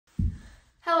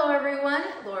Hello everyone,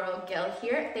 Laurel Gill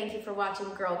here. Thank you for watching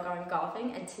Girl Gone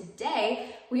Golfing, and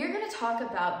today we are going to talk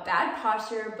about bad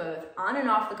posture both on and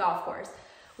off the golf course.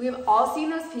 We have all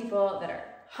seen those people that are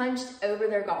hunched over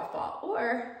their golf ball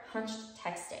or hunched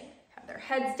texting, have their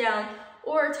heads down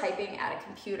or typing at a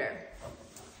computer.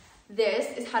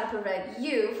 This is how to prevent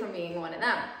you from being one of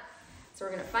them. So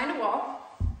we're going to find a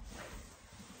wall,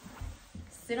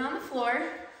 sit on the floor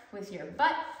with your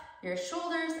butt, your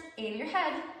shoulders, and your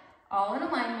head all in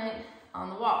alignment on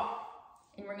the wall.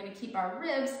 And we're gonna keep our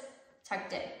ribs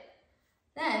tucked in.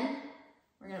 Then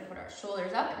we're gonna put our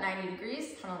shoulders up at 90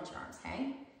 degrees, kind of let your arms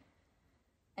hang.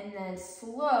 And then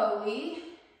slowly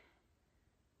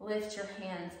lift your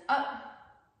hands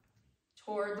up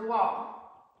toward the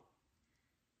wall.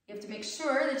 You have to make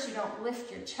sure that you don't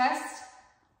lift your chest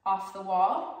off the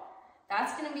wall.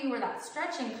 That's gonna be where that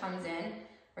stretching comes in,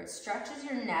 where it stretches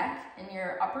your neck and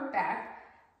your upper back.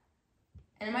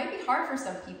 And it might be hard for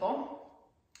some people.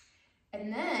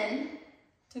 And then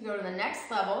to go to the next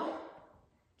level,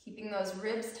 keeping those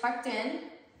ribs tucked in,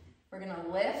 we're gonna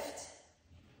lift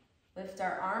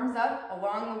our arms up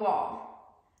along the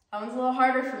wall. That one's a little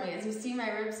harder for me. As you see, my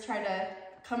ribs try to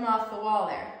come off the wall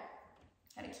there.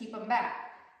 Gotta keep them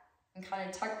back and kind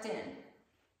of tucked in.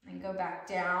 And go back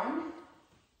down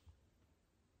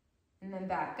and then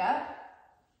back up.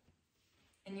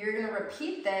 And you're gonna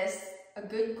repeat this. A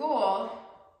good goal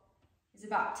is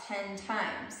about 10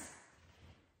 times.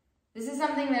 This is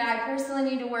something that I personally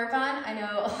need to work on. I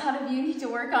know a lot of you need to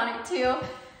work on it too.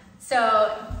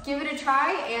 So give it a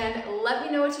try and let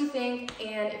me know what you think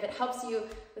and if it helps you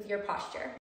with your posture.